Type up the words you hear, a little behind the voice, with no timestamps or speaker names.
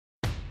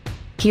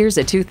Here's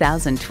a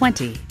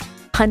 2020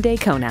 Hyundai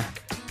Kona.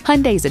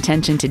 Hyundai's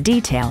attention to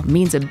detail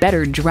means a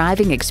better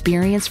driving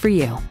experience for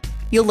you.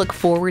 You'll look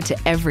forward to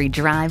every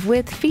drive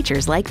with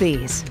features like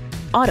these: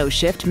 auto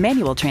shift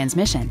manual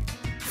transmission,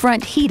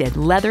 front heated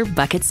leather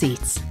bucket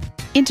seats,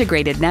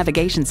 integrated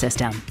navigation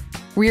system,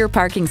 rear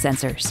parking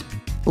sensors,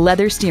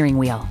 leather steering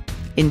wheel,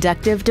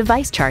 inductive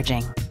device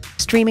charging,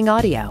 streaming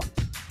audio,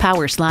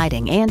 power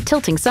sliding and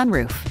tilting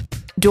sunroof,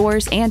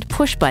 doors and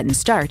push-button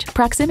start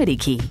proximity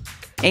key,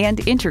 and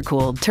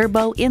intercooled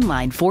turbo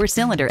inline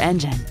 4-cylinder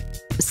engine.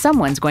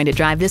 Someone's going to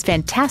drive this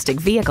fantastic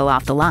vehicle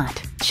off the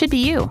lot. Should be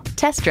you.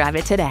 Test drive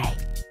it today.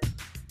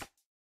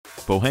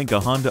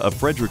 Pohanka Honda of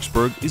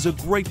Fredericksburg is a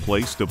great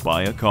place to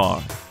buy a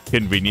car.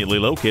 Conveniently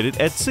located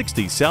at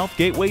 60 South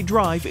Gateway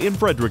Drive in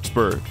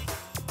Fredericksburg.